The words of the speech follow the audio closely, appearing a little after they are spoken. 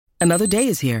Another day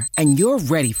is here, and you're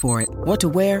ready for it. What to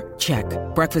wear? Check.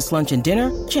 Breakfast, lunch, and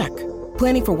dinner? Check.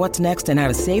 Planning for what's next and how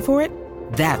to save for it?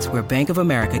 That's where Bank of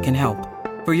America can help.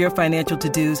 For your financial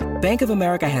to-dos, Bank of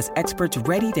America has experts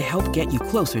ready to help get you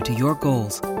closer to your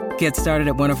goals. Get started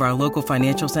at one of our local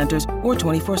financial centers or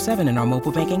 24/7 in our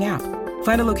mobile banking app.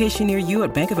 Find a location near you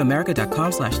at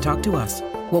bankofamerica.com/talktous.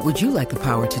 What would you like the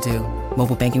power to do?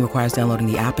 Mobile banking requires downloading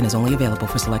the app and is only available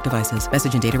for select devices.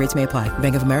 Message and data rates may apply.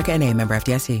 Bank of America N.A., member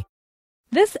FDIC.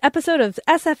 This episode of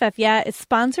SFF Yeah is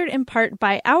sponsored in part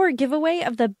by our giveaway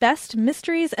of the best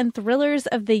mysteries and thrillers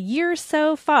of the year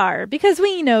so far, because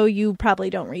we know you probably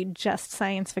don't read just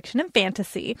science fiction and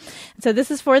fantasy. So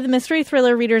this is for the mystery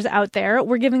thriller readers out there.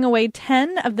 We're giving away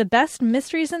 10 of the best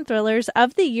mysteries and thrillers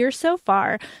of the year so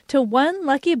far to one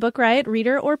lucky Book Riot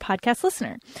reader or podcast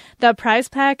listener. The prize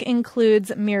pack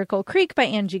includes Miracle Creek by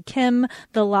Angie Kim,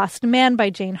 The Lost Man by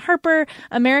Jane Harper,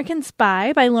 American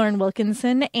Spy by Lauren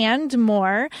Wilkinson, and more.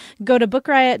 Go to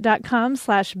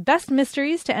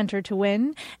bookriot.com/bestmysteries to enter to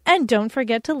win. And don't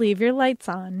forget to leave your lights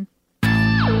on.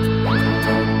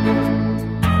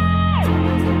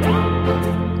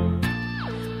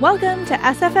 Welcome to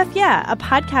SFF Yeah, a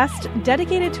podcast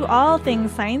dedicated to all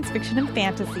things science fiction and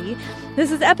fantasy.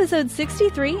 This is episode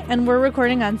 63, and we're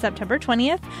recording on September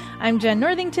 20th. I'm Jen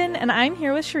Northington, and I'm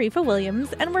here with Sharifa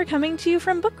Williams, and we're coming to you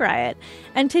from Book Riot.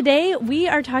 And today we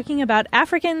are talking about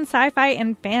African sci-fi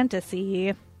and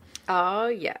fantasy. Oh,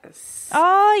 yes.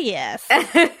 Oh, yes. I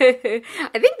think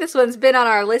this one's been on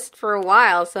our list for a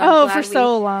while, so I'm glad for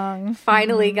so long.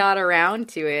 Finally got around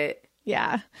to it.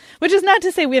 Yeah. Which is not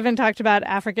to say we haven't talked about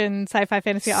African sci-fi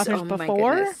fantasy authors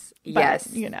before. Yes.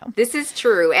 But, you know. This is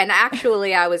true. And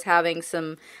actually I was having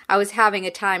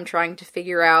a time trying to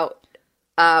figure out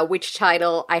which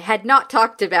title I had not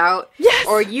talked about, yes!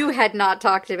 or you had not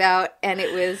talked about, and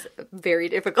it was very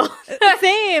difficult.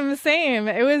 Same.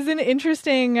 It was an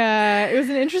interesting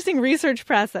research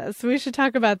process. We should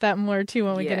talk about that more too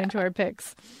when we get into our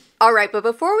picks. All right, but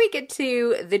before we get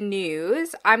to the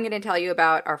news, I'm going to tell you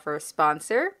about our first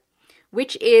sponsor,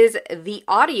 which is the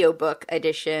audiobook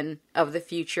edition of The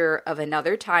Future of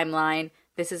Another Timeline.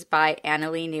 This is by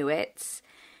Annalee Newitz.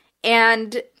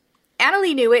 And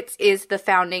Annalee Newitz is the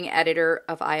founding editor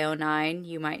of IO9,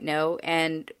 you might know,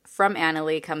 and from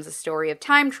Annalee comes a story of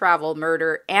time travel,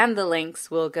 murder, and the links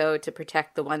will go to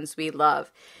protect the ones we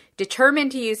love.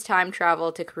 Determined to use time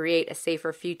travel to create a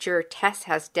safer future, Tess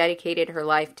has dedicated her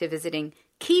life to visiting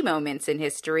key moments in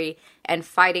history and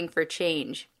fighting for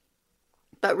change.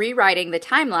 But rewriting the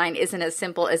timeline isn't as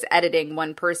simple as editing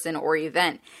one person or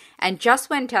event. And just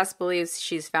when Tess believes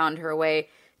she's found her way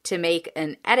to make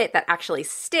an edit that actually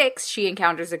sticks, she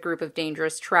encounters a group of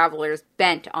dangerous travelers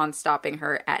bent on stopping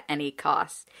her at any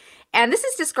cost. And this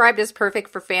is described as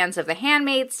perfect for fans of The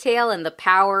Handmaid's Tale and The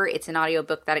Power. It's an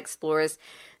audiobook that explores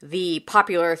the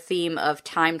popular theme of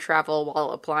time travel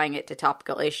while applying it to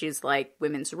topical issues like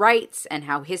women's rights and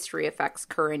how history affects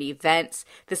current events.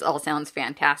 This all sounds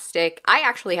fantastic. I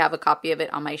actually have a copy of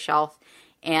it on my shelf,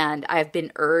 and I've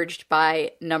been urged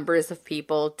by numbers of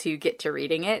people to get to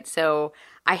reading it, so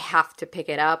I have to pick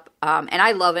it up. And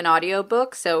I love an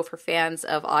audiobook, so for fans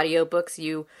of audiobooks,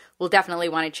 you will definitely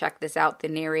want to check this out. The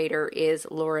narrator is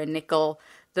Laura Nickel,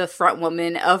 the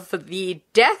frontwoman of the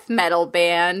death metal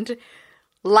band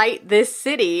Light This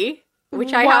City,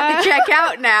 which I have to check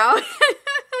out now.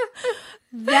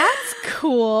 That's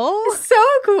cool. So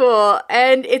cool.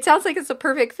 And it sounds like it's a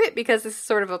perfect fit because this is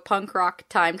sort of a punk rock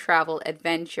time travel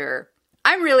adventure.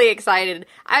 I'm really excited.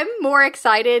 I'm more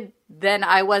excited than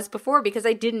I was before because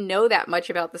I didn't know that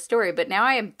much about the story, but now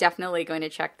I am definitely going to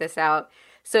check this out.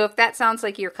 So if that sounds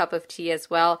like your cup of tea as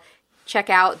well,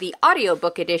 check out the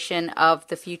audiobook edition of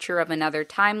The Future of Another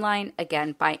Timeline,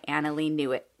 again by Annalee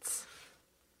Newitz.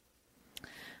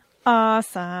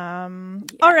 Awesome.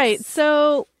 Yes. All right,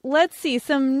 so let's see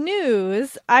some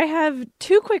news. I have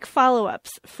two quick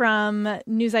follow-ups from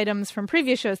news items from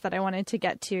previous shows that I wanted to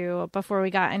get to before we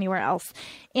got anywhere else.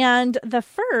 And the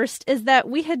first is that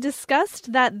we had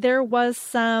discussed that there was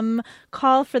some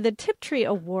call for the Tiptree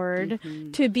Award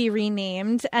to be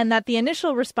renamed, and that the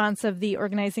initial response of the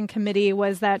organizing committee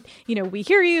was that, you know, we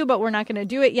hear you, but we're not going to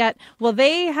do it yet. Well,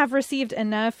 they have received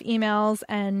enough emails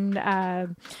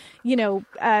and,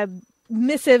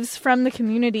 missives from the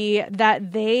community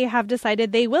that they have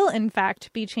decided they will, in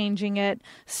fact, be changing it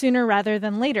sooner rather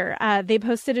than later. They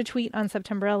posted a tweet on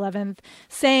September 11th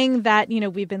saying that,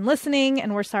 we've been listening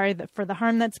and we're sorry for the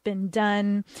harm that's been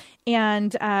done.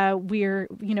 And we're,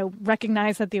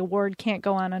 recognize that the award can't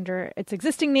go on under its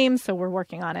existing name. So we're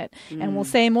working on it and we'll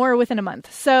say more within a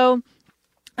month. So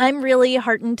I'm really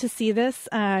heartened to see this.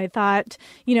 I thought,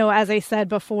 as I said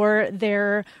before,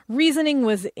 their reasoning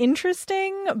was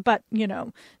interesting, but,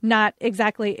 not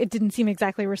exactly, it didn't seem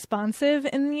exactly responsive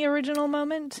in the original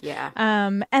moment. Yeah.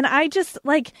 And I just,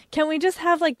 can we just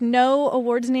have, no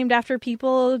awards named after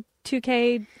people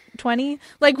 2K20?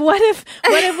 What if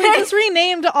we just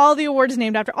renamed all the awards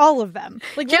named after all of them?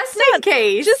 Just in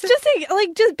case.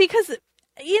 Just because,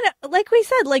 like we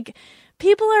said,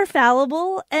 people are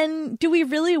fallible, and do we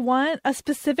really want a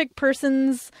specific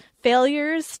person's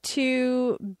failures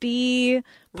to be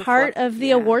part of the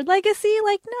award legacy?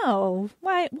 No.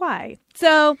 Why?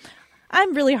 So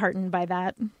I'm really heartened by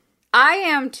that. I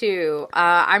am too.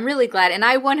 I'm really glad. And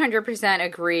I 100%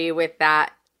 agree with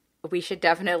that. We should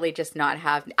definitely just not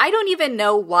have... I don't even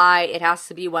know why it has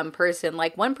to be one person.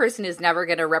 One person is never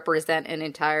going to represent an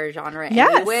entire genre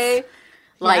anyway.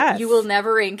 Yes. You will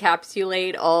never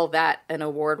encapsulate all that an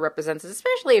award represents,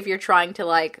 especially if you're trying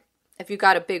to, if you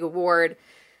got a big award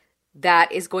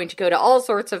that is going to go to all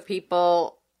sorts of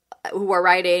people who are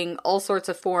writing all sorts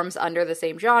of forms under the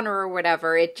same genre or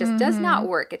whatever. It just does not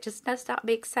work. It just does not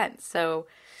make sense. So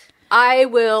I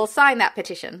will sign that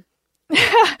petition.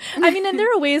 And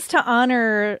there are ways to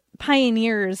honor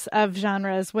pioneers of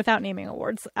genres without naming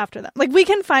awards after them. We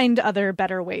can find other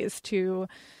better ways to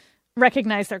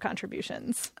recognize their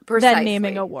contributions than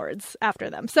naming awards after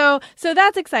them. So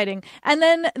that's exciting. And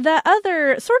then the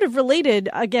other sort of related,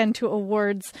 again, to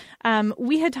awards,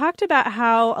 we had talked about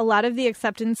how a lot of the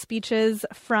acceptance speeches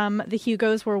from the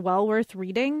Hugos were well worth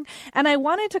reading. And I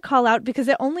wanted to call out, because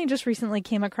it only just recently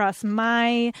came across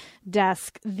my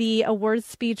desk, the awards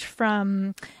speech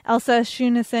from Elsa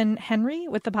Schunessen Henry,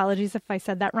 with apologies if I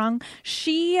said that wrong.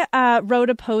 She wrote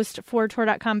a post for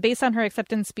Tor.com based on her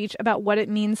acceptance speech about what it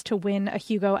means to win a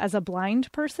Hugo as a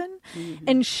blind person. Mm-hmm.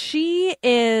 And she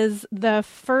is the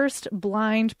first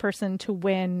blind person to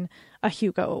win a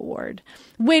Hugo Award,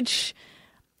 which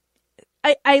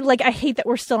I hate that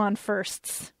we're still on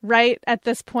firsts, right? At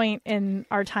this point in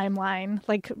our timeline,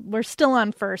 we're still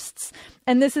on firsts.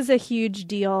 And this is a huge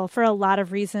deal for a lot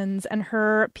of reasons. And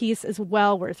her piece is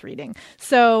well worth reading.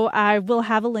 So I will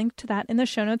have a link to that in the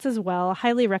show notes as well.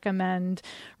 Highly recommend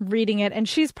reading it. And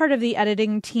she's part of the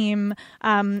editing team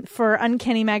for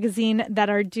Uncanny Magazine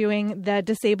that are doing the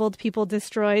Disabled People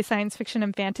Destroy Science Fiction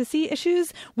and Fantasy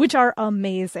issues, which are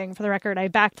amazing. For the record, I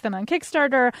backed them on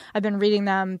Kickstarter. I've been reading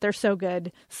them. They're so good.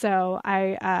 So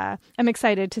I am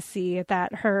excited to see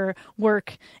that her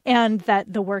work and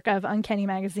that the work of Uncanny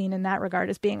Magazine in that regard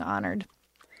is being honored.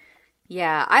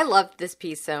 Yeah, I loved this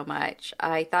piece so much.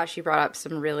 I thought she brought up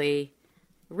some really,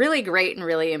 really great and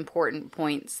really important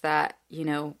points that,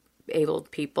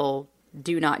 abled people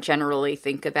do not generally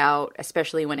think about,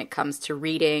 especially when it comes to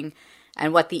reading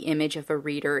and what the image of a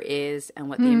reader is and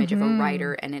what the image of a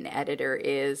writer and an editor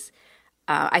is.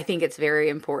 I think it's very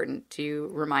important to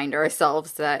remind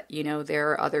ourselves that,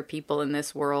 there are other people in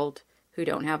this world who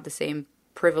don't have the same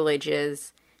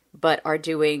privileges, but are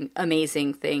doing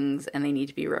amazing things, and they need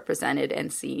to be represented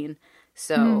and seen.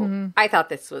 So I thought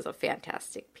this was a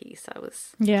fantastic piece.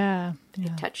 It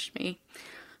touched me.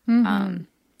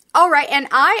 All right. And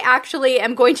I actually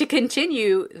am going to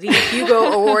continue the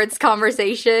Hugo Awards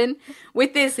conversation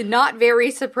with this not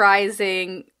very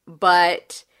surprising,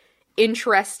 but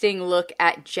interesting look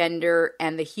at gender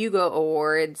and the Hugo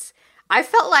Awards. I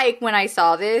felt like when I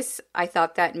saw this, I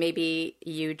thought that maybe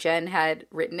you, Jen, had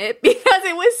written it because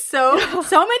it was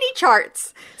so many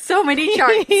charts. So many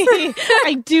charts.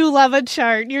 I do love a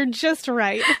chart. You're just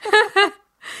right.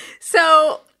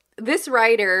 So this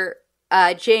writer,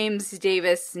 James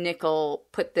Davis Nichol,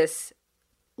 put this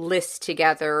list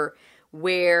together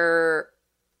where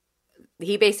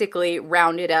he basically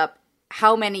rounded up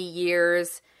how many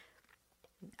years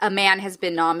a man has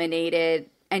been nominated,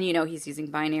 and he's using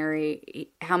binary,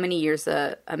 how many years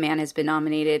a man has been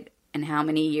nominated and how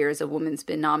many years a woman's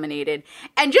been nominated.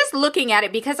 And just looking at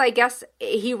it, because I guess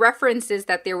he references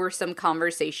that there were some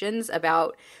conversations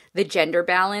about the gender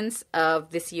balance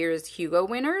of this year's Hugo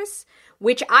winners,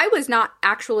 which I was not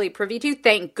actually privy to,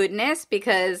 thank goodness,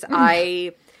 because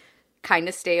I kind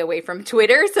of stay away from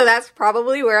Twitter, so that's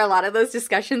probably where a lot of those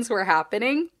discussions were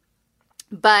happening.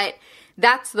 But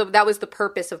that was the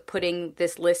purpose of putting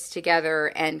this list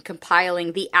together and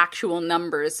compiling the actual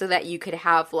numbers so that you could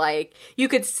have you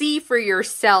could see for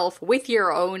yourself with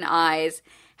your own eyes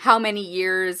how many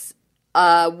years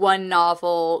one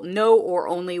novel, no or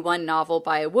only one novel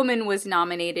by a woman was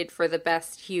nominated for the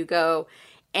best Hugo.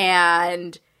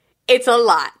 And it's a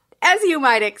lot. As you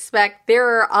might expect,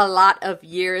 there are a lot of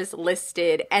years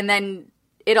listed. And then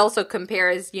it also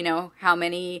compares, how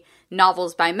many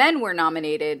novels by men were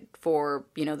nominated for,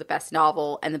 the best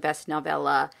novel and the best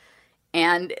novella.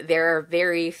 And there are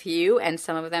very few, and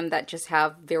some of them that just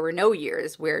there were no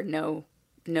years where no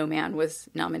man was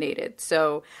nominated.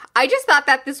 So I just thought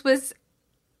that this was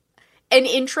an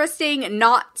interesting,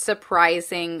 not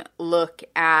surprising look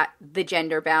at the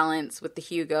gender balance with the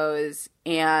Hugos.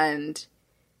 And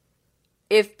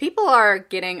if people are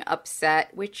getting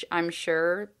upset, which I'm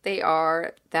sure they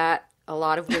are, that a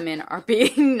lot of women are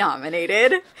being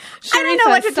nominated, I don't know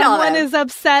what to tell them. Someone is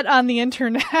upset on the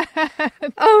internet.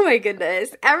 Oh my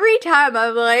goodness. Every time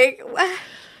I'm like,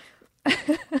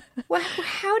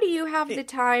 how do you have the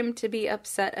time to be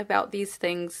upset about these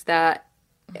things that,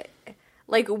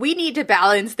 like, we need to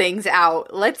balance things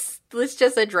out. Let's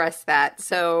just address that.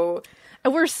 So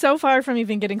we're so far from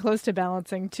even getting close to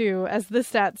balancing, too, as the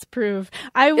stats prove.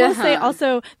 I will say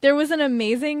also, there was an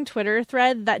amazing Twitter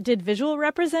thread that did visual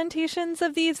representations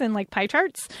of these in, like, pie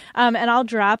charts. And I'll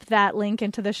drop that link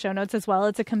into the show notes as well.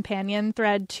 It's a companion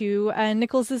thread to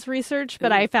Nichols's research,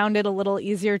 but I found it a little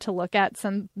easier to look at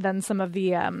than some of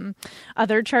the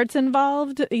other charts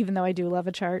involved, even though I do love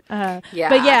a chart. But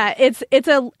yeah,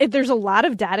 there's a lot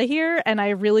of data here, and I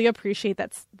really appreciate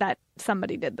that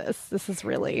somebody did this. This is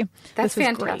really That's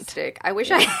fantastic. Great. I wish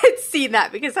I had seen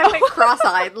that because I went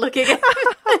cross-eyed looking at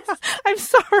this. I'm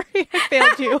sorry I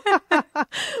failed you.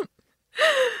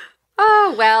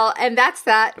 Oh, well, and that's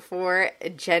that for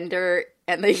gender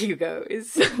and the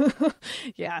Hugos.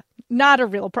 Yeah, not a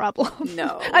real problem.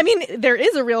 No. I mean, there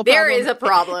is a real problem. There is a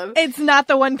problem. It's not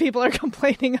the one people are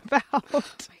complaining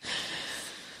about.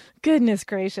 Goodness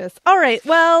gracious. All right.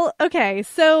 Well, okay.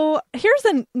 So here's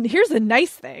a nice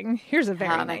thing. Here's a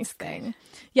very nice thing.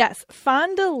 Yes,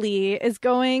 Fonda Lee is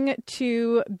going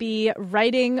to be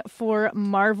writing for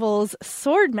Marvel's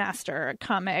Swordmaster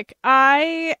comic.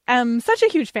 I am such a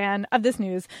huge fan of this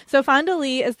news. So Fonda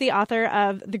Lee is the author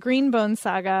of the Green Bone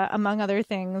Saga, among other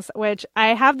things, which I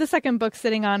have the second book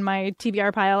sitting on my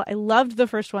TBR pile. I loved the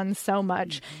first one so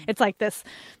much. It's like this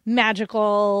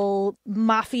magical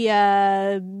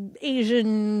mafia,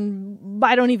 Asian,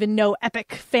 I don't even know,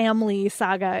 epic family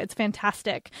saga. It's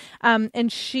fantastic.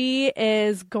 And she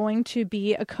is going to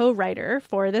be a co-writer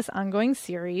for this ongoing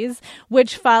series,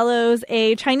 which follows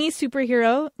a Chinese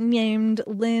superhero named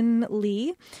Lin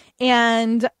Li.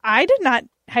 And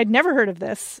had never heard of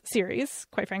this series,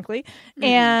 quite frankly. Mm-hmm.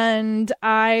 And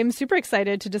I'm super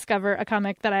excited to discover a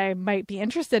comic that I might be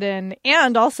interested in.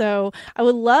 And also, I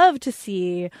would love to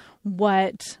see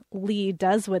what Lee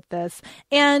does with this.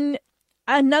 And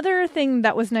another thing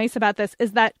that was nice about this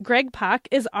is that Greg Pak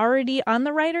is already on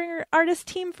the writer-artist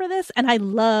team for this, and I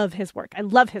love his work.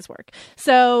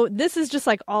 So this is just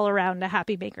like all around a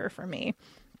happy maker for me.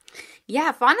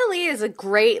 Yeah, Fonda Lee is a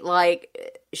great,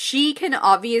 she can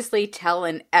obviously tell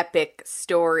an epic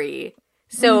story.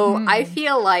 So I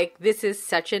feel like this is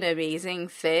such an amazing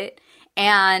fit.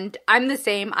 And I'm the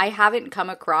same. I haven't come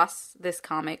across this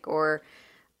comic or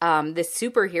this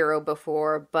superhero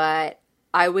before, but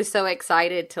I was so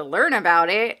excited to learn about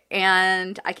it,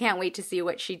 and I can't wait to see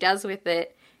what she does with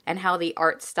it and how the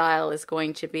art style is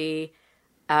going to be,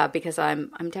 because I'm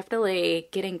definitely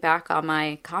getting back on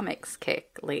my comics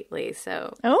kick lately.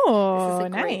 So this is a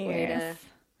great way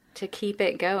to keep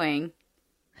it going.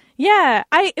 Yeah,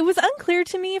 it was unclear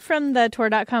to me from the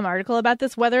Tor.com article about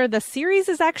this whether the series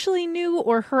is actually new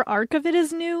or her arc of it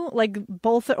is new. Like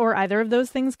both or either of those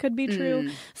things could be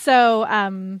true. So,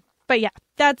 but yeah,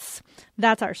 that's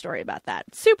our story about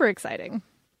that. Super exciting.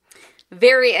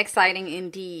 Very exciting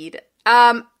indeed.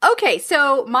 Okay,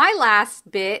 so my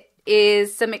last bit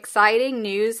is some exciting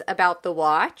news about The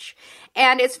Watch.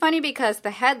 And it's funny because the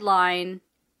headline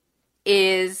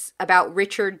is about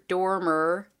Richard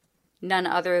Dormer, none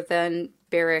other than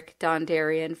Beric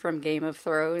Dondarrion from Game of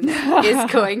Thrones,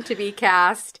 is going to be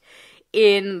cast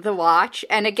in The Watch.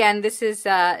 And again, this is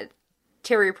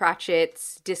Terry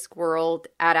Pratchett's Discworld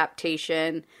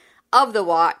adaptation of The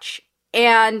Watch.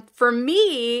 And for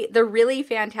me, the really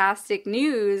fantastic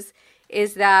news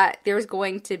is that there's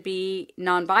going to be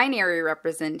non-binary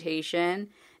representation,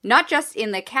 not just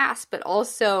in the cast, but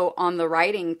also on the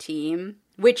writing team,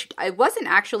 which I wasn't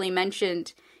actually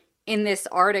mentioned in this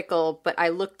article, but I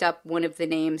looked up one of the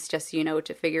names just,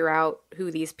 to figure out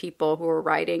who these people who are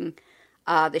writing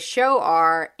the show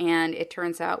are, and it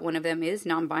turns out one of them is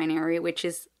non-binary, which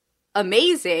is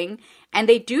amazing. And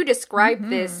they do describe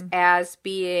this as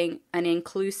being an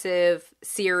inclusive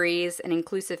series, an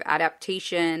inclusive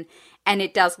adaptation, and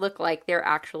it does look like they're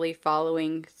actually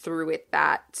following through with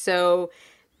that. So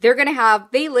they're going to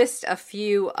they list a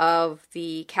few of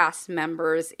the cast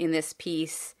members in this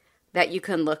piece that you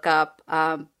can look up,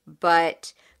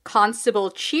 but Constable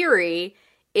Cheery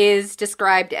is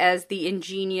described as the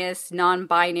ingenious,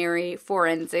 non-binary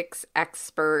forensics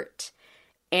expert.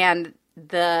 And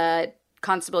the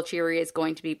Constable Cheery is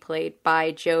going to be played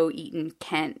by Joe Eaton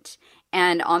Kent.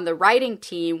 And on the writing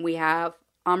team, we have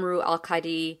Amrou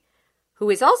Al-Kadi, who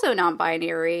is also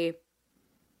non-binary,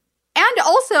 and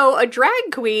also a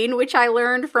drag queen, which I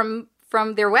learned from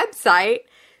their website.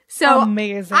 So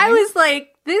amazing. I was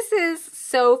like, this is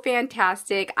so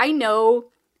fantastic. I know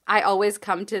I always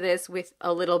come to this with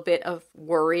a little bit of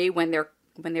worry when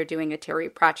they're doing a Terry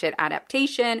Pratchett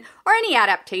adaptation or any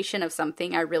adaptation of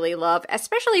something I really love,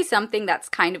 especially something that's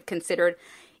kind of considered,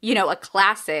 a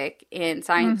classic in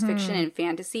science fiction and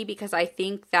fantasy, because I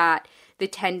think that the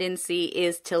tendency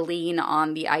is to lean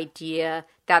on the idea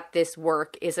that this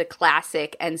work is a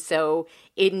classic, and so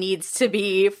it needs to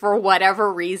be, for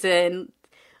whatever reason,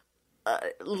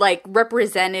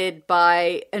 represented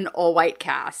by an all-white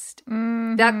cast.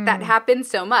 That happens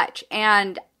so much,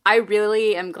 and I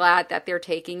really am glad that they're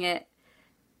taking it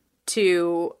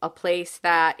to a place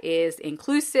that is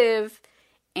inclusive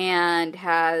and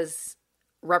has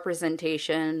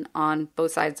representation on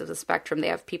both sides of the spectrum. They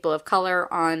have people of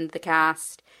color on the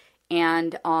cast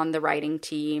and on the writing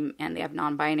team, and they have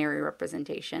non-binary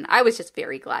representation. I was just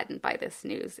very gladdened by this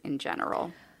news in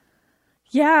general.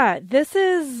 Yeah, this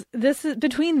is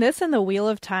between this and the Wheel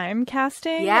of Time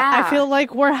casting. Yeah. I feel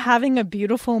like we're having a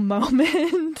beautiful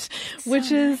moment,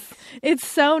 it's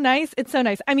so nice. It's so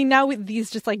nice. I mean, now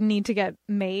these just need to get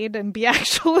made and be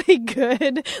actually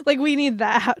good. We need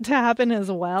that to happen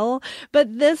as well.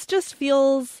 But this just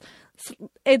feels,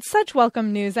 it's such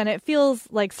welcome news, and it feels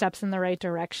like steps in the right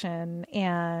direction.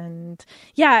 And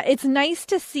yeah, it's nice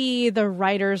to see the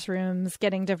writers' rooms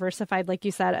getting diversified, like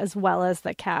you said, as well as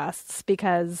the casts,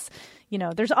 because,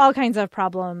 there's all kinds of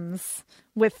problems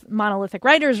with monolithic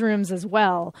writers' rooms as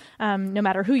well, no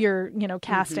matter who you're,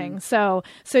 casting. So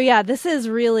yeah, this is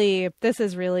really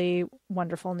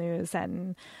wonderful news.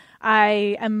 And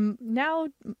I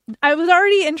was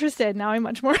already interested. Now I'm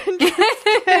much more interested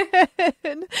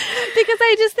because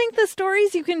I just think the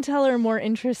stories you can tell are more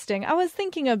interesting. I was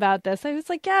thinking about this. I was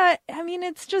like, yeah, I mean,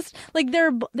 it's just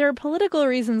there are political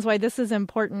reasons why this is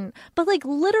important, but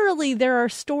literally there are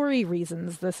story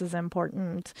reasons this is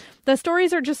important. The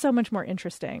stories are just so much more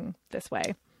interesting this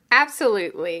way.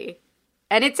 Absolutely.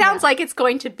 And it sounds like it's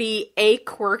going to be a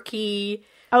quirky,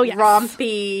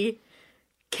 rompy,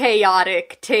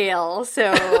 chaotic tale,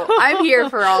 so I'm here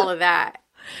for all of that.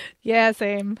 Yeah,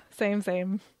 same.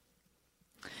 Let's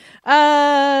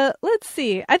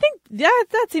see. I think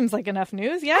that seems like enough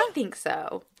news. Yeah, I think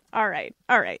so. All right.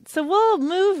 So we'll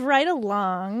move right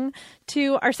along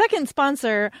to our second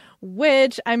sponsor,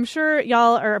 which I'm sure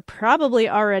y'all are probably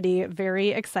already very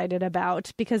excited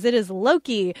about, because it is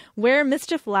Loki, Where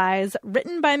Mischief Lies,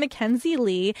 written by Mackenzie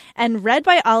Lee and read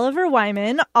by Oliver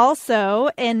Wyman, also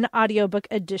an audiobook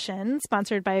edition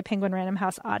sponsored by Penguin Random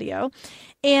House Audio.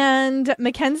 And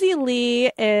Mackenzie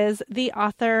Lee is the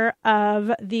author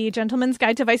of The Gentleman's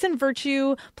Guide to Vice and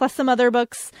Virtue, plus some other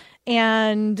books,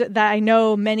 and that I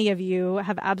know many of you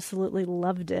have absolutely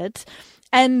loved it.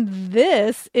 And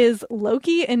this is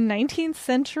Loki in 19th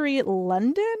century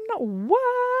London?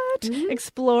 What? Mm-hmm.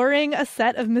 Exploring a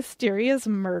set of mysterious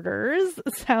murders.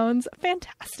 Sounds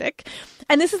fantastic.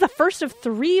 And this is the first of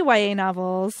 3 YA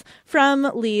novels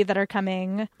from Lee that are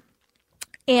coming.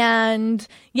 And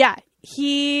yeah,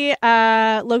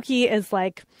 Loki is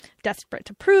desperate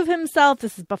to prove himself.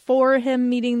 This is before him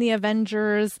meeting the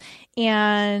Avengers.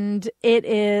 And it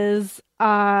is,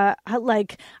 I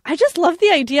just love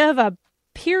the idea of a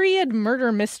period murder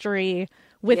mystery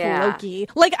with Loki.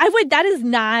 That is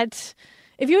not,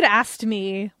 if you had asked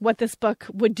me what this book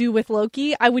would do with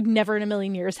Loki, I would never in a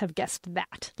million years have guessed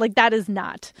that. That is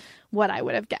not what I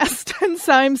would have guessed. And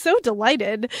so I'm so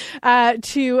delighted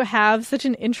to have such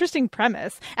an interesting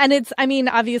premise. And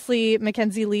obviously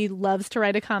Mackenzie Lee loves to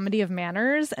write a comedy of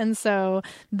manners. And so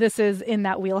this is in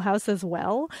that wheelhouse as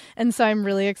well. And so I'm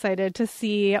really excited to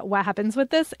see what happens with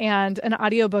this. And an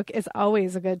audiobook is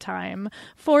always a good time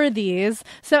for these.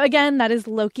 So again, that is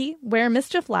Loki, Where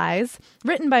Mischief Lies,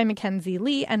 written by Mackenzie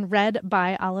Lee and read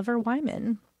by Oliver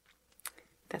Wyman.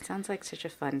 That sounds like such a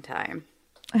fun time.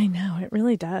 I know, it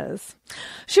really does.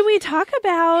 Should we talk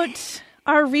about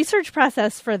our research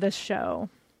process for this show?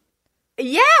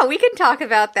 Yeah, we can talk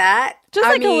about that.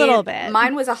 Just a little bit.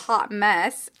 Mine was a hot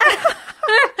mess.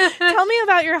 Tell me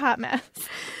about your hot mess.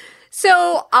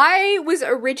 So I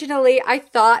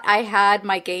thought I had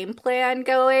my game plan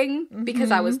going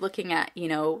because I was looking at,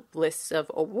 lists of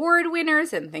award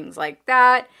winners and things like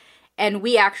that. And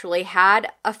we actually had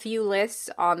a few lists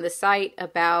on the site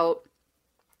about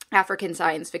African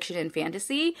science fiction and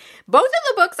fantasy. Both of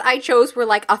the books I chose were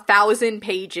like 1,000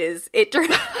 pages. It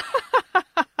turned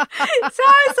so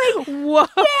I was like, Whoa.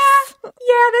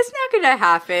 yeah, that's not gonna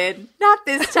happen. Not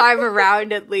this time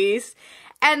around, at least.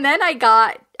 And then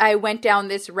I went down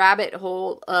this rabbit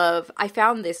hole of, I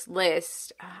found this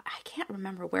list. I can't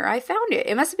remember where I found it.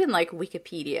 It must have been like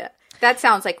Wikipedia. That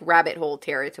sounds like rabbit hole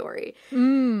territory.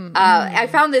 I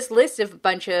found this list of a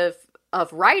bunch of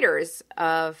writers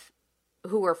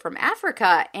who were from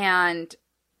Africa, and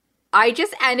I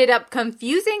just ended up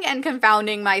confusing and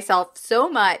confounding myself so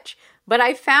much. But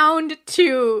I found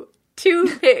two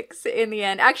picks in the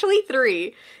end. Actually,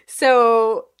 3.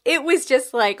 So it was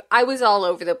just like, I was all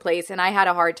over the place, and I had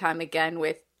a hard time again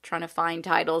with trying to find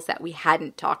titles that we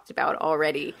hadn't talked about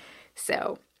already.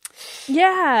 So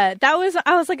Yeah, I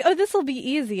was like, oh, this will be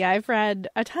easy. I've read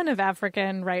a ton of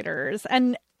African writers,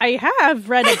 and I have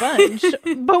read a bunch,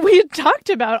 but we had talked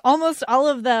about almost all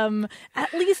of them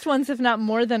at least once, if not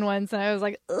more than once. And I was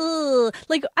like, ugh,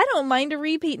 like, I don't mind a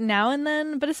repeat now and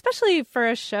then, but especially for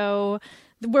a show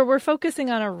where we're focusing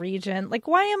on a region, like,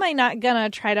 why am I not gonna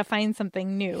try to find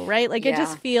something new, right? Like, It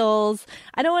just feels,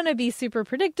 I don't want to be super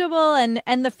predictable,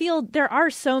 and the field, there are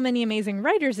so many amazing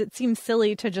writers, it seems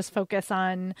silly to just focus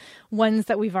on ones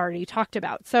that we've already talked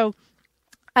about. So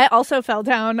I also fell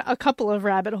down a couple of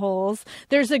rabbit holes.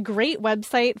 There's a great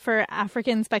website for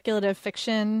African speculative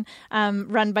fiction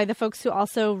run by the folks who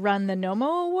also run the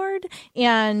Nomo Award,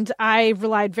 and I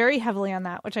relied very heavily on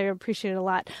that, which I appreciate a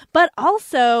lot. But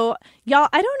also, y'all,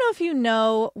 I don't know if you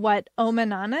know what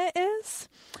Omanana is.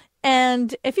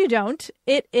 And if you don't,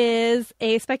 it is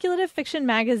a speculative fiction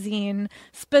magazine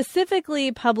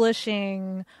specifically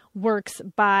publishing works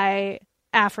by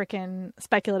African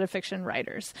speculative fiction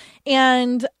writers.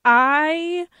 And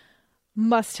I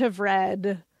must have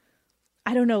read,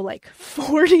 I don't know, like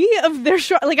 40 of their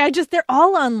short, like they're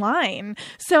all online.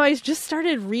 So I just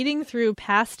started reading through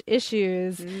past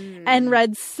issues and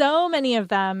read so many of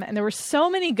them. And there were so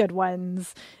many good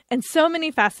ones and so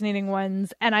many fascinating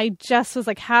ones. And I just was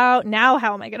like, how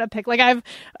am I going to pick? Like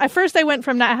at first I went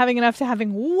from not having enough to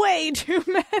having way too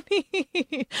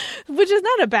many, which is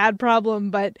not a bad problem,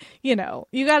 but you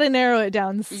got to narrow it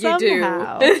down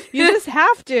somehow. You just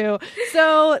have to.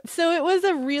 So it was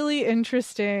a really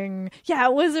interesting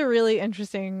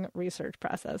research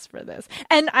process for this.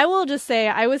 And I will just say,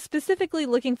 I was specifically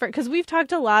looking for, because we've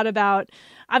talked a lot about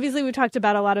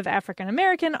a lot of African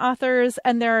American authors,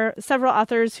 and there are several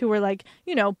authors who were like,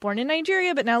 born in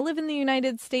Nigeria, but now live in the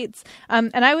United States.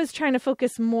 And I was trying to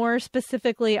focus more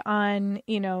specifically on,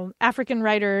 African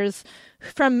writers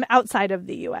from outside of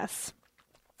the U.S.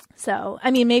 So, I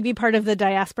mean, maybe part of the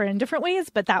diaspora in different ways,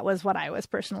 but that was what I was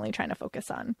personally trying to focus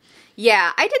on.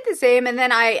 Yeah, I did the same. And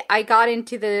then I got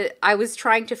into I was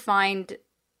trying to find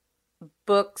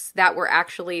books that were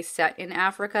actually set in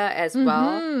Africa as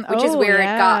well, which is where it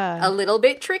got a little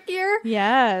bit trickier.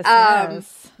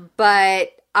 Yes.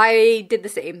 But I did the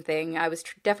same thing. I was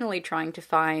definitely trying to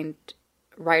find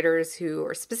writers who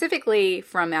are specifically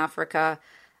from Africa.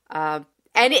 And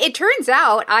it turns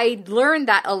out I learned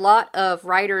that a lot of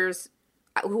writers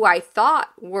who I thought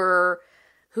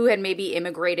who had maybe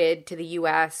immigrated to the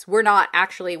U.S. were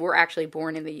actually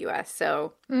born in the U.S.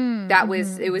 So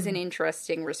it was an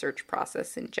interesting research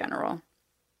process in general.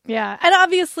 Yeah. And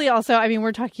obviously also, I mean,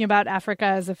 we're talking about Africa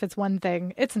as if it's one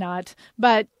thing. It's not.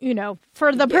 But,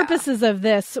 for the purposes of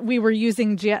this, we were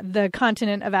using the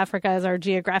continent of Africa as our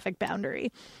geographic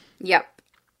boundary. Yep.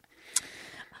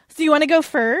 So you want to go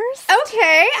first?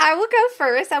 Okay, I will go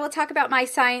first. I will talk about my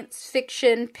science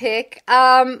fiction pick,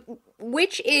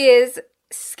 which is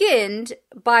Skinned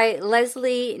by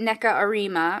Leslie Neka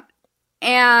Arima.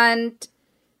 And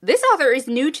this author is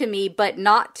new to me, but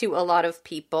not to a lot of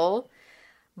people.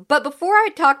 But before I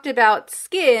talked about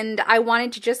Skinned, I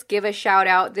wanted to just give a shout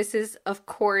out. This is, of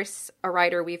course, a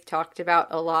writer we've talked about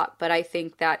a lot, but I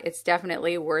think that it's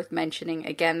definitely worth mentioning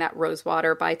again that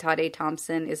Rosewater by Tade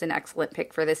Thompson is an excellent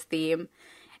pick for this theme.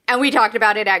 And we talked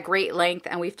about it at great length,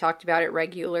 and we've talked about it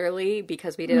regularly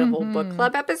because we did a whole book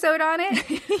club episode on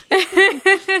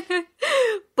it.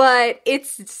 But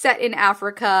it's set in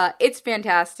Africa. It's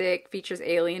fantastic. Features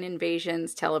alien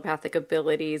invasions, telepathic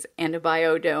abilities, and a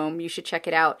biodome. You should check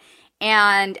it out.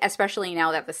 And especially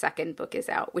now that the second book is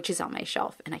out, which is on my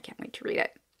shelf, and I can't wait to read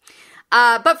it.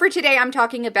 But for today, I'm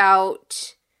talking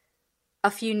about a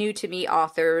few new to me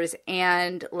authors,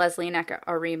 and Leslie Neka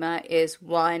Arima is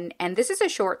one. And this is a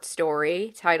short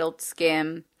story titled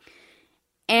Skim.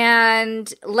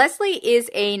 And Leslie is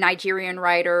a Nigerian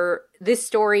writer. This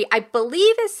story, I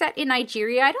believe, is set in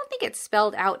Nigeria. I don't think it's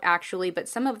spelled out actually, but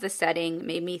some of the setting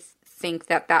made me think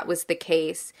that was the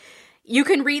case. You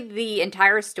can read the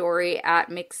entire story at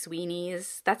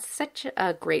McSweeney's. That's such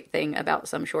a great thing about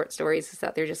some short stories, is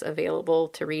that they're just available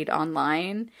to read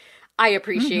online. I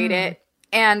appreciate it.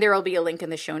 And there will be a link in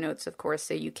the show notes, of course,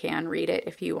 so you can read it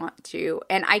if you want to.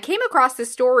 And I came across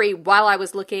this story while I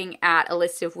was looking at a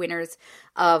list of winners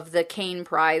of the Caine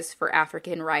Prize for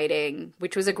African Writing,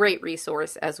 which was a great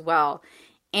resource as well.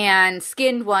 And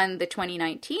Skinned won the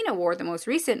 2019 award, the most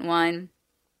recent one.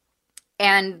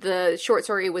 And the short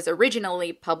story was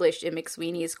originally published in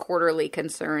McSweeney's Quarterly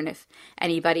Concern, if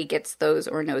anybody gets those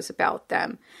or knows about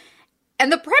them.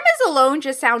 And the premise alone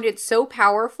just sounded so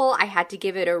powerful, I had to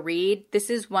give it a read. This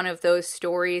is one of those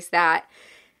stories that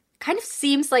kind of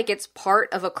seems like it's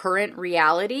part of a current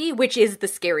reality, which is the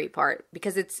scary part,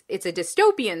 because it's a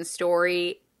dystopian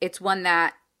story. It's one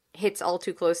that hits all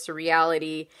too close to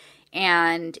reality,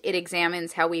 and it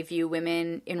examines how we view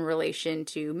women in relation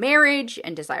to marriage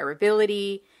and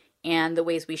desirability, and the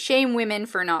ways we shame women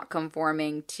for not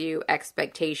conforming to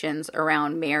expectations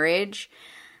around marriage.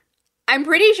 I'm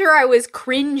pretty sure I was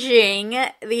cringing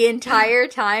the entire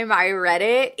time I read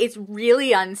it. It's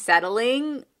really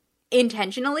unsettling,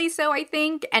 intentionally so, I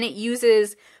think, and it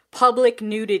uses public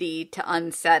nudity to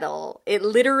unsettle. It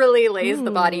literally lays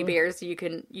the body bare, so you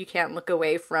can't look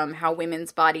away from how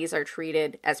women's bodies are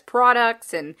treated as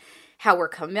products and how we're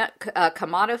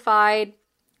commodified.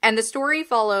 And the story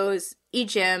follows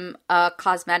Ejim, a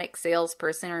cosmetic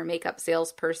salesperson or makeup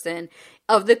salesperson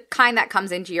of the kind that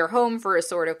comes into your home for a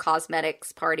sort of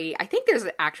cosmetics party. I think there's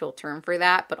an actual term for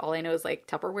that, but all I know is like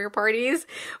Tupperware parties.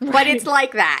 Right. But it's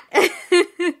like that.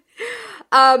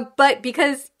 But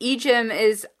because Ejim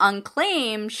is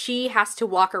unclaimed, she has to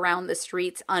walk around the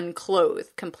streets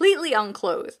unclothed, completely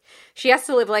unclothed. She has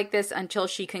to live like this until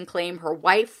she can claim her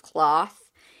wife cloth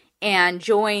and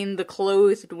join the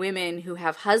clothed women who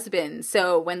have husbands.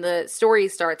 So when the story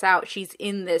starts out, she's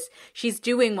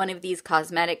doing one of these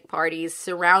cosmetic parties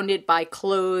surrounded by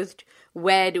clothed,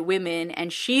 wed women,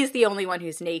 and she's the only one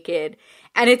who's naked.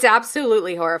 And it's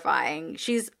absolutely horrifying.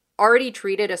 She's already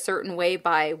treated a certain way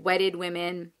by wedded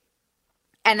women,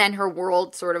 and then her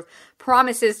world sort of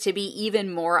promises to be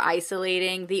even more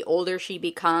isolating. The older she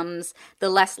becomes, the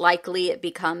less likely it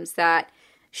becomes that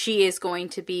she is going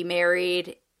to be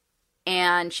married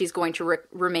and she's going to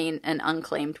remain an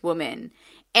unclaimed woman.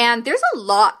 And there's a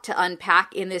lot to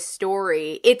unpack in this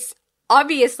story. It's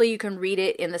obviously, you can read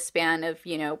it in the span of,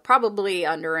 probably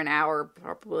under an hour,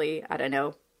 probably,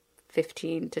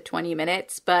 15 to 20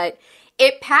 minutes, but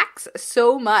it packs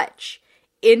so much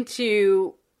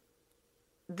into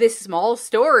this small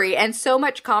story and so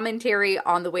much commentary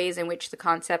on the ways in which the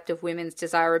concept of women's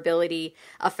desirability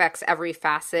affects every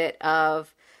facet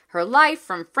of her life,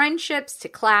 from friendships to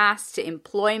class to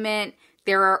employment.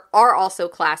 There are also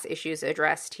class issues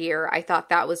addressed here. I thought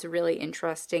that was a really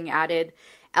interesting added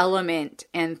element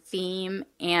and theme,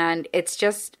 and it's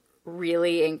just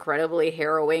really incredibly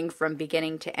harrowing from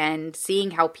beginning to end,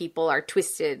 seeing how people are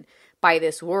twisted by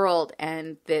this world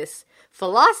and this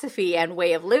philosophy and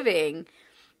way of living.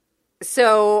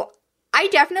 So I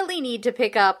definitely need to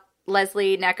pick up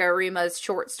Leslie Nneka Arima's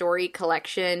short story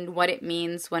collection, What It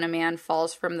Means When a Man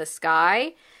Falls from the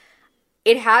Sky.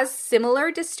 It has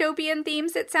similar dystopian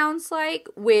themes, it sounds like,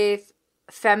 with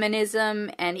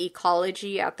feminism and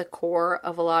ecology at the core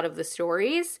of a lot of the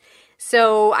stories.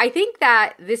 So I think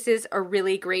that this is a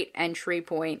really great entry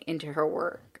point into her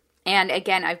work. And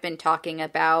again, I've been talking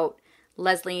about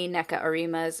Leslie Nneka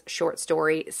Arima's short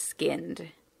story, Skinned.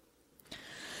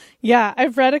 Yeah,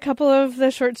 I've read a couple of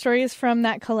the short stories from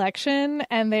that collection,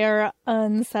 and they are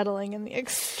unsettling in the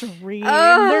extreme.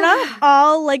 They're not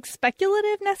all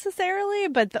speculative necessarily,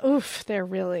 but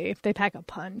they pack a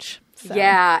punch. So,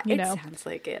 yeah, it sounds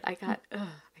like it. I got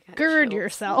gird chills.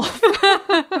 Yourself.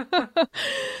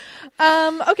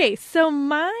 Okay, so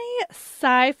my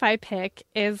sci-fi pick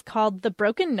is called The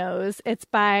Broken Nose. It's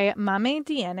by Mame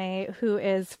Diene, who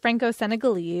is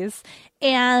Franco-Senegalese.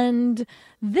 And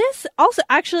this also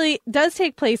actually does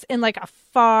take place in a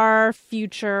far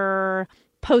future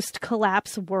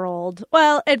post-collapse world.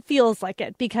 Well, it feels like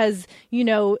it because,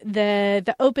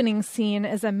 the opening scene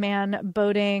is a man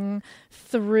boating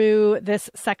through this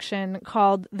section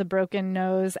called The Broken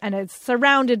Nose, and it's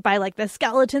surrounded by the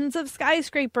skeletons of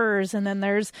skyscrapers, and then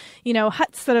there's,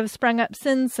 huts that have sprung up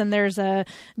since, and there's a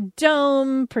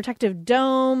protective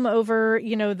dome over,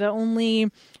 the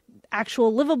only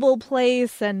actual livable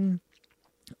place, and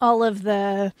all of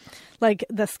the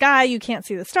the sky, you can't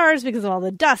see the stars because of all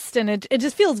the dust, and it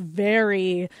just feels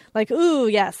very ooh,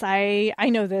 yes, I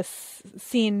know this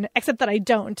scene, except that I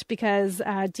don't, because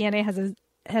Diene has a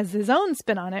has his own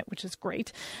spin on it, which is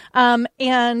great.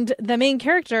 And the main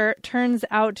character turns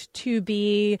out to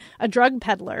be a drug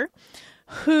peddler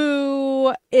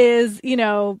who is,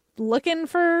 looking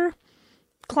for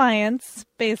clients,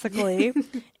 basically,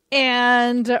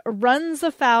 and runs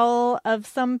afoul of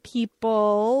some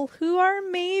people who are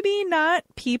maybe not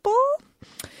people.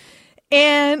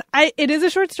 And it is a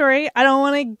short story. I don't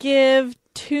want to give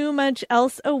too much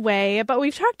else away, but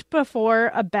we've talked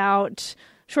before about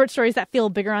short stories that feel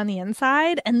bigger on the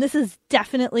inside, and this is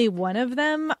definitely one of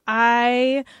them.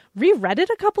 I reread it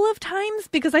a couple of times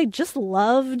because I just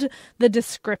loved the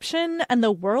description and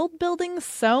the world building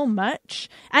so much.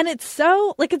 And it's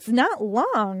so, it's not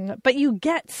long, but you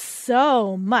get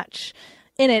so much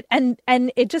in it. And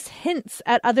it just hints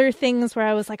at other things where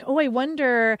I was like, oh, I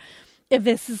wonder if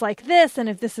this is like this and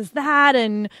if this is that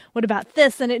and what about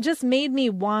this? And it just made me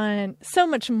want so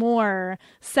much more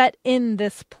set in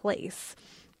this place.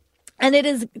 And it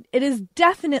is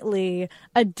definitely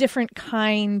a different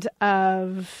kind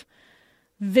of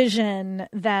vision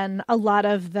than a lot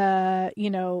of the,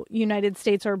 United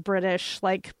States or British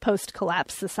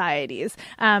post-collapse societies.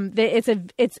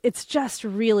 It's just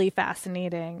really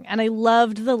fascinating. And I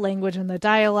loved the language and the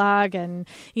dialogue and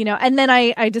then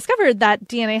I discovered that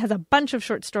DNA has a bunch of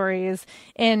short stories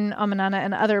in Omanana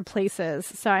and other places.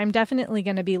 So I'm definitely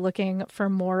going to be looking for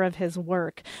more of his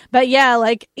work. But yeah,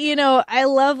 I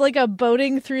love a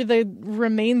boating through the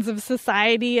remains of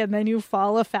society and then you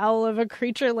fall afoul of a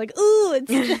creature ooh,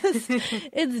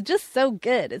 it's just so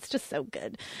good. It's just so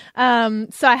good.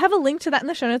 So I have a link to that in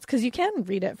the show notes because you can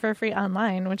read it for free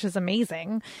online, which is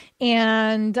amazing.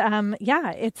 And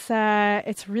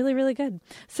it's really, really good.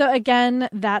 So again,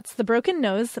 that's The Broken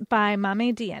Nose by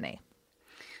Mame DNA.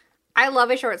 I love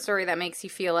a short story that makes you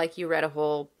feel like you read a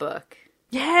whole book.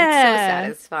 Yeah.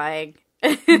 It's so satisfying.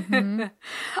 Mm-hmm.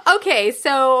 Okay,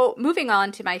 so moving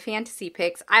on to my fantasy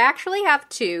picks. I actually have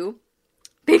two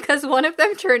because one of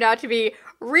them turned out to be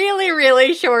really,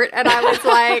 really short, and I was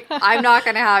like, I'm not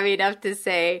going to have enough to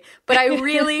say. But I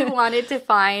really wanted to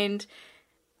find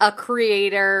a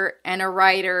creator and a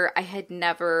writer I had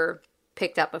never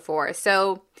picked up before.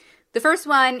 So the first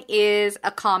one is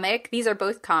a comic. These are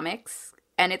both comics,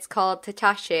 and it's called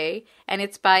Tatashe, and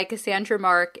it's by Cassandra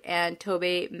Mark and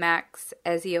Tobe Max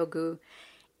Eziogu.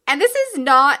 And this is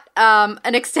not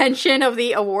an extension of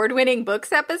the award-winning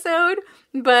books episode,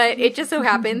 but it just so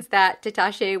happens that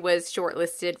Tatashe was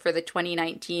shortlisted for the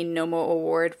 2019 Nomo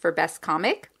Award for Best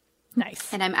Comic.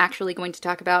 Nice. And I'm actually going to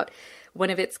talk about one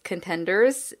of its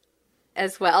contenders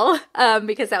as well,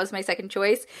 because that was my second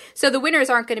choice. So the winners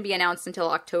aren't going to be announced until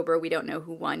October. We don't know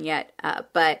who won yet,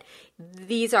 but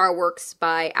these are works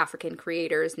by African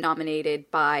creators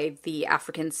nominated by the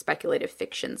African Speculative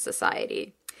Fiction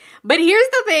Society. But here's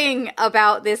the thing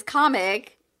about this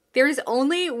comic. There's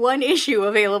only one issue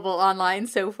available online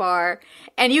so far,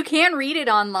 and you can read it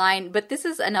online, but this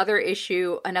is another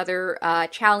issue, another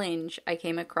challenge I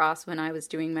came across when I was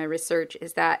doing my research,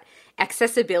 is that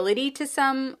accessibility to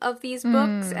some of these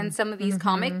books and some of these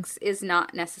comics is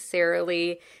not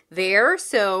necessarily there,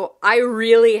 so I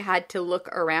really had to look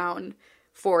around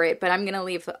for it, but I'm going to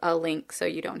leave a link so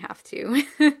you don't have to.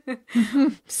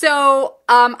 So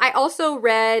I also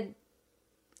read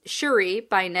Shuri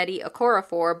by Nnedi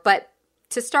Okorafor, but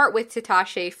to start with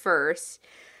Tatashe first,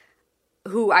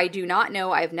 who I do not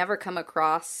know, I've never come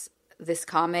across this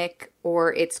comic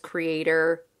or its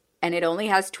creator, and it only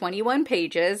has 21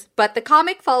 pages, but the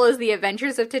comic follows the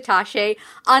adventures of Tatashe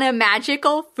on a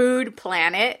magical food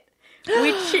planet,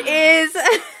 which is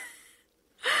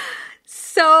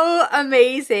so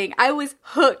amazing. I was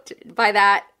hooked by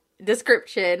that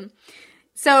description.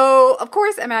 So, of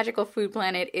course, a magical food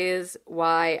planet is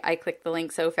why I clicked the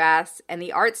link so fast. And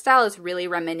the art style is really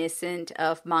reminiscent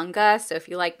of manga. So if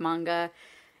you like manga,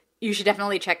 you should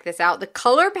definitely check this out. The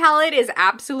color palette is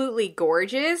absolutely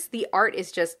gorgeous. The art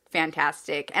is just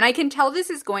fantastic. And I can tell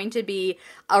this is going to be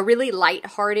a really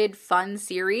lighthearted, fun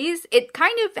series. It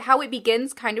kind of, how it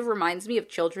begins kind of reminds me of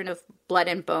Children of Blood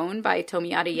and Bone by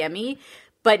Tomi Adeyemi,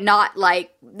 but not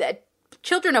like that.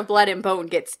 Children of Blood and Bone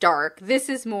gets dark. This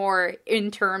is more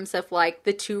in terms of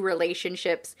the two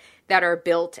relationships that are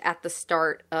built at the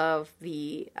start of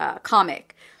the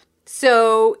comic.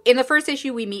 So in the first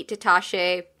issue, we meet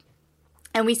Tatashe,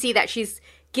 and we see that she's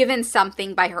given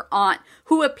something by her aunt,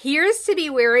 who appears to be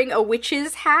wearing a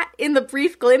witch's hat in the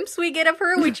brief glimpse we get of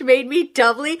her, which made me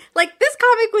doubly, this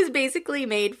comic was basically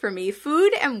made for me.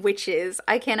 Food and witches.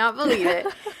 I cannot believe it.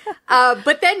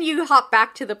 But then you hop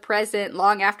back to the present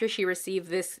long after she received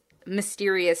this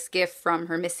mysterious gift from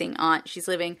her missing aunt. She's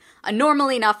living a normal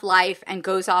enough life and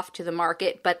goes off to the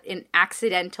market, but an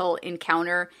accidental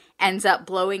encounter ends up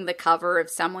blowing the cover of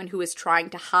someone who is trying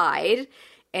to hide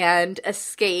and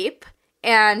escape.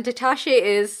 And Natasha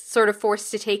is sort of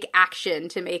forced to take action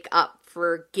to make up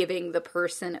for giving the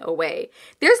person away.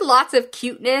 There's lots of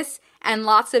cuteness and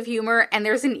lots of humor, and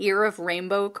there's an ear of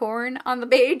rainbow corn on the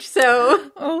page, so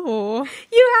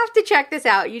you have to check this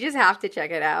out. You just have to check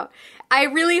it out. I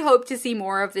really hope to see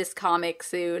more of this comic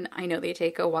soon. I know they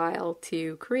take a while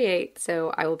to create,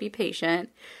 so I will be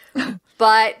patient.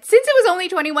 But since it was only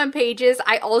 21 pages,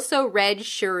 I also read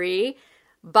Shuri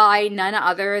by none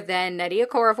other than Nnedi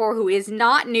Okorafor, who is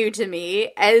not new to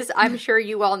me, as I'm sure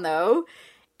you all know.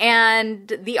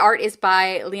 And the art is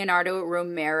by Leonardo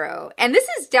Romero. And this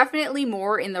is definitely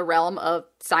more in the realm of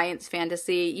science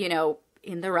fantasy, you know,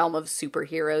 in the realm of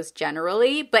superheroes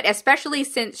generally, but especially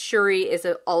since Shuri is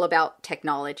all about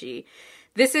technology.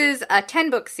 This is a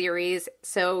 10-book series,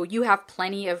 so you have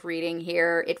plenty of reading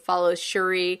here. It follows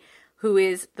Shuri, who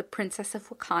is the Princess of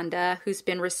Wakanda, who's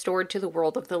been restored to the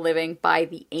world of the living by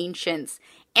the ancients,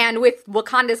 and with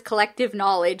Wakanda's collective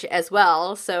knowledge as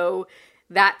well, so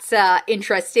that's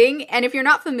interesting. And if you're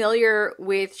not familiar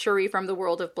with Shuri from the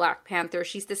world of Black Panther,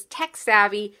 she's this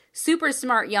tech-savvy, super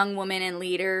smart young woman and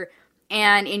leader.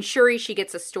 And in Shuri, she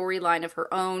gets a storyline of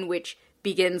her own, which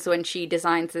begins when she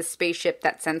designs this spaceship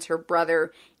that sends her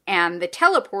brother and the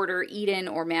teleporter, Eden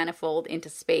or Manifold, into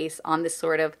space on this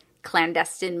sort of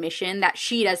clandestine mission that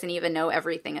she doesn't even know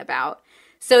everything about.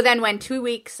 So then when 2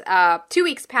 weeks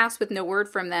pass with no word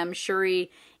from them, Shuri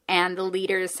and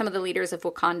some of the leaders of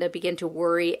Wakanda begin to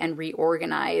worry and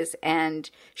reorganize. And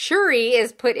Shuri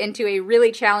is put into a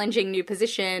really challenging new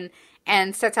position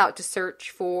and sets out to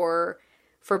search for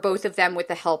both of them with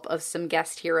the help of some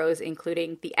guest heroes,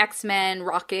 including the X-Men,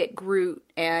 Rocket, Groot,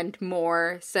 and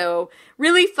more. So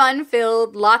really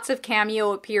fun-filled, lots of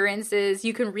cameo appearances.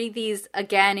 You can read these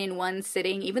again in one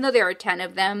sitting. Even though there are 10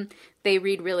 of them, they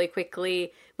read really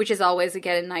quickly, which is always,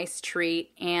 again, a nice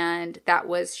treat. And that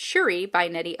was Shuri by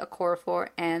Nnedi Okorafor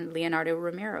and Leonardo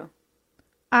Romero.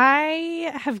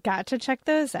 I have got to check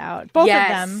those out. Both of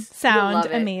them sound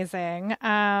amazing.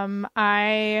 I'm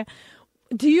going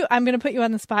to put you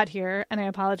on the spot here, and I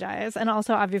apologize. And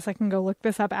also, obviously, I can go look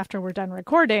this up after we're done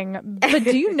recording. But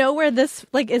do you know where this,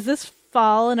 is this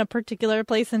fall in a particular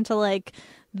place into,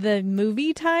 the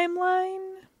movie timeline?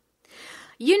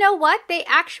 You know what? They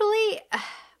actually,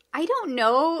 I don't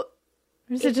know.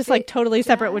 Or is it just, totally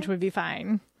separate, which would be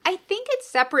fine? I think it's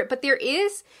separate, but there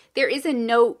is a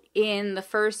note in the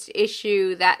first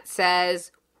issue that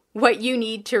says what you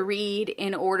need to read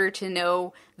in order to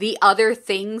know the other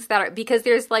things that are, because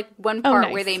there's one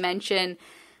part where they mention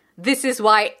this is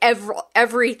why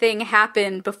everything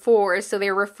happened before, so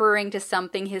they're referring to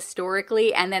something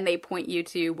historically, and then they point you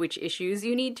to which issues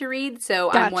you need to read. So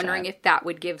gotcha. I'm wondering if that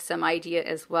would give some idea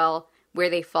as well where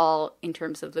they fall in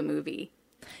terms of the movie.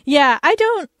 Yeah, I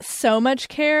don't so much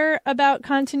care about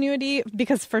continuity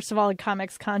because, first of all, in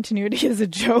comics, continuity is a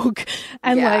joke.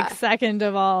 And, second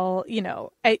of all,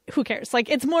 who cares?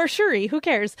 It's more Shuri. Who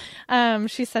cares?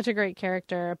 She's such a great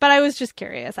character. But I was just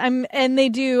curious. And they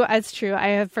do, it's true, I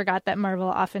have forgot that Marvel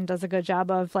often does a good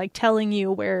job of, telling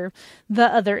you where the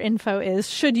other info is,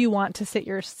 should you want to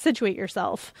situate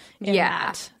yourself in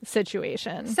that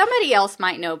situation. Somebody else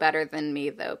might know better than me,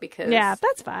 though, because... Yeah,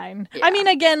 that's fine. Yeah. I mean,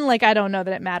 again, I don't know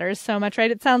that it matters so much, right?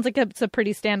 It sounds like it's a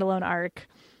pretty standalone arc.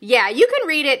 Yeah, you can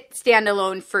read it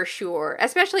standalone for sure,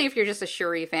 especially if you're just a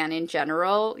Shuri fan in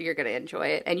general. You're going to enjoy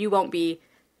it, and you won't be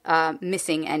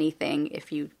missing anything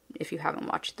if you haven't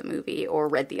watched the movie or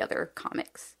read the other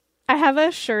comics. I have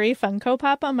a Shuri Funko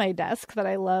Pop on my desk that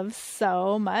I love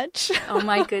so much. Oh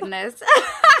my goodness.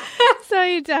 So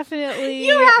you definitely...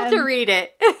 You have to read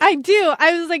it. I do.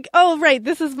 I was like, oh, right,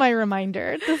 this is my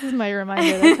reminder. This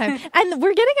time. And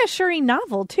we're getting a Shuri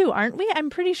novel, too, aren't we? I'm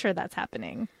pretty sure that's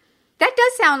happening. That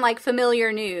does sound like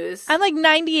familiar news. I'm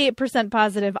 98%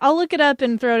 positive. I'll look it up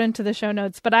and throw it into the show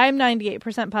notes, but I'm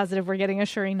 98% positive we're getting a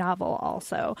Shuri novel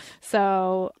also.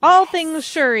 So all things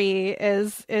Shuri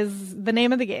is the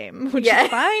name of the game, which is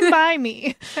fine by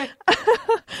me.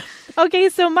 Okay,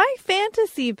 so my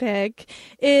fantasy pick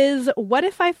is What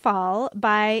If I Fall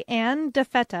by Anne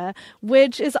DeFeta,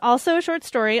 which is also a short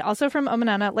story, also from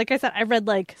Omanana. Like I said, I read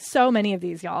so many of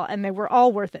these, y'all, and they were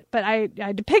all worth it. But I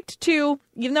had to pick two,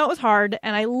 even though it was hard,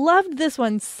 and I loved this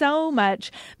one so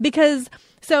much because,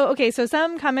 so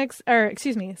some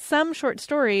some short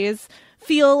stories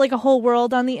feel like a whole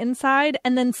world on the inside,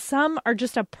 and then some are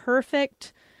just a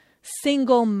perfect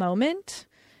single moment.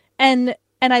 And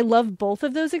I love both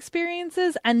of those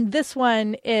experiences. And this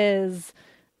one is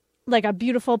a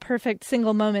beautiful, perfect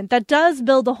single moment that does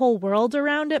build a whole world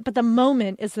around it. But the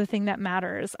moment is the thing that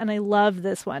matters. And I love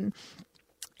this one.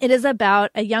 It is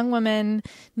about a young woman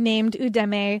named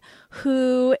Udeme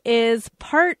who is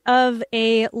part of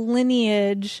a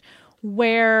lineage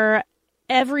where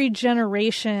every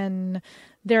generation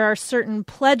there are certain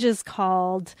pledges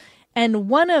called, and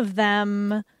one of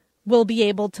them will be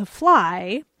able to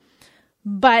fly,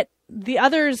 but the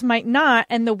others might not.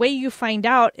 And the way you find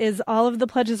out is all of the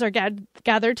pledges are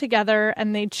gathered together,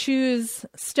 and they choose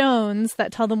stones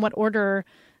that tell them what order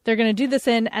they're going to do this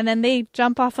in, and then they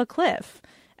jump off a cliff.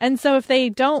 And so if they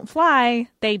don't fly,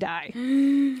 they die.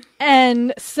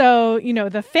 And so,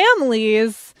 the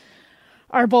families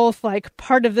are both like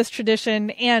part of this tradition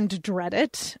and dread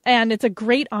it. And it's a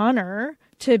great honor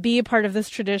to be a part of this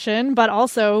tradition, but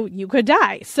also you could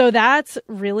die. So that's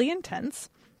really intense.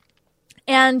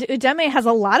 And Udeme has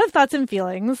a lot of thoughts and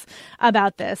feelings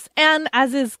about this. And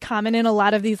as is common in a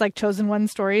lot of these like chosen one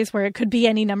stories where it could be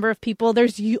any number of people,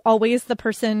 there's always the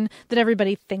person that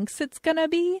everybody thinks it's going to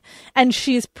be. And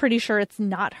she's pretty sure it's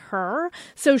not her.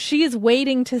 So she's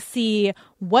waiting to see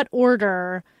what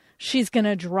order she's going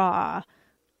to draw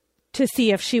to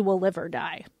see if she will live or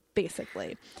die,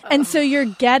 basically. And so you're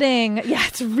getting,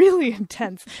 it's really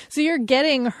intense. So you're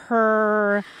getting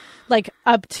her like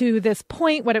up to this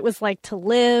point, what it was like to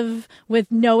live with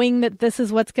knowing that this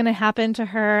is what's going to happen to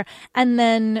her. And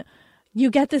then you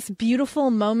get this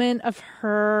beautiful moment of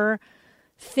her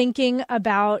thinking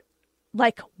about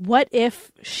like, what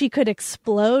if she could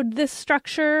explode this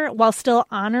structure while still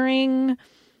honoring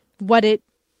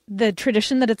the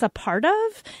tradition that it's a part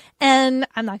of. And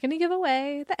I'm not going to give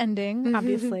away the ending,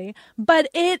 obviously, but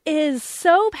it is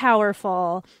so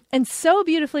powerful and so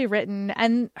beautifully written.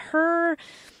 And her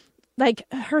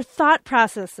thought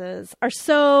processes are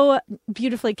so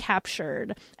beautifully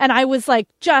captured. And I was like,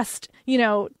 just,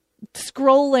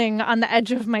 scrolling on the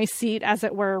edge of my seat, as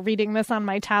it were, reading this on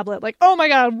my tablet, like, oh my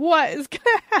God, what is going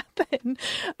to happen?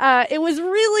 It was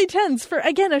really tense for,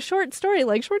 again, a short story.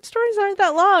 Like, short stories aren't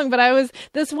that long, but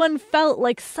this one felt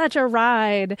like such a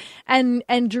ride and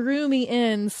drew me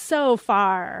in so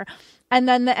far. And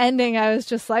then the ending, I was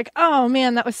just like, oh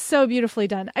man, that was so beautifully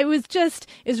done.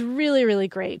 Is really, really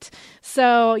great.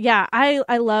 So yeah,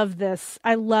 I love this.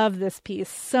 I love this piece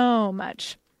so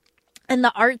much. And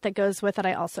the art that goes with it,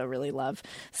 I also really love.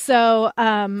 So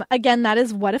again, that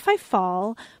is What If I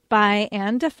Fall by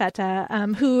Anne de Feta,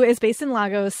 who is based in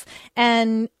Lagos.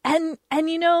 And like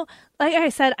I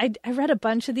said, I read a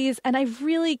bunch of these, and I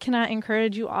really cannot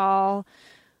encourage you all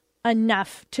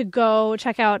enough to go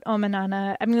check out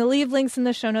Omanana. I'm going to leave links in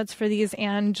the show notes for these,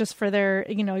 and just for their,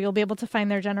 you'll be able to find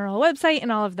their general website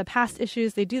and all of the past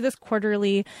issues. They do this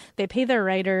quarterly. They pay their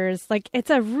writers. Like, it's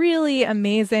a really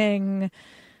amazing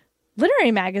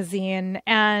literary magazine.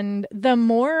 And the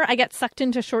more I get sucked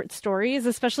into short stories,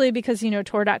 especially because,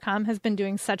 Tor.com has been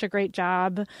doing such a great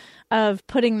job of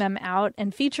putting them out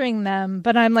and featuring them.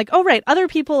 But I'm like, oh, right, other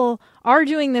people are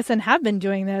doing this and have been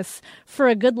doing this for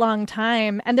a good long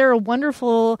time. And there are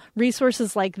wonderful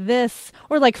resources like this,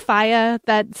 or like Faya,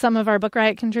 that some of our Book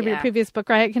Riot previous Book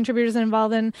Riot contributors are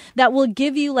involved in, that will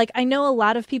give you, like, I know a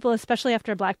lot of people, especially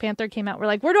after Black Panther came out, were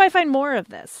like, where do I find more of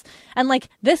this? And like,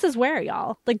 this is where,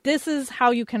 y'all. Like, this is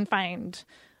how you can find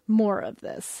more of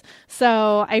this.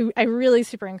 So I really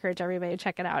super encourage everybody to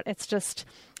check it out. It's just,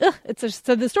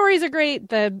 so the stories are great.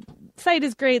 The site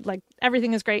is great. Like,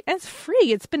 everything is great. And it's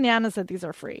free. It's bananas that these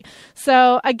are free.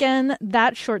 So again,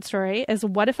 that short story is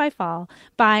What If I Fall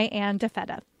by Anne de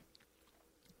Feta.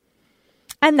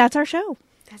 And that's our show.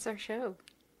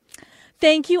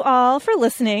 Thank you all for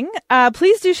listening.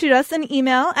 Please do shoot us an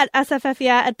email at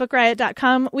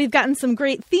sffyeah@bookriot.com. We've gotten some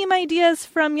great theme ideas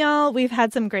from y'all. We've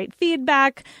had some great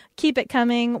feedback. Keep it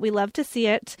coming. We love to see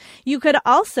it. You could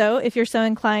also, if you're so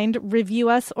inclined, review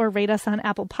us or rate us on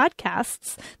Apple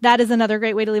Podcasts. That is another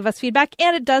great way to leave us feedback,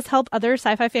 and it does help other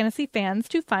sci-fi fantasy fans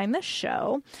to find the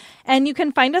show. And you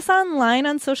can find us online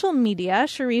on social media.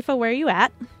 Sharifa, where are you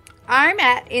at? I'm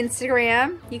at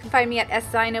Instagram. You can find me at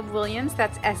szainab.williams.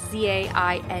 That's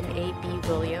SZAINAB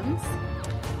Williams.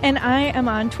 And I am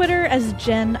on Twitter as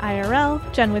Jen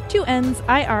IRL, Jen with 2 N's,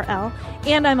 IRL.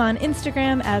 And I'm on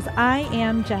Instagram as I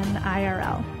am Jen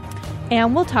IRL.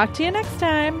 And we'll talk to you next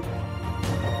time.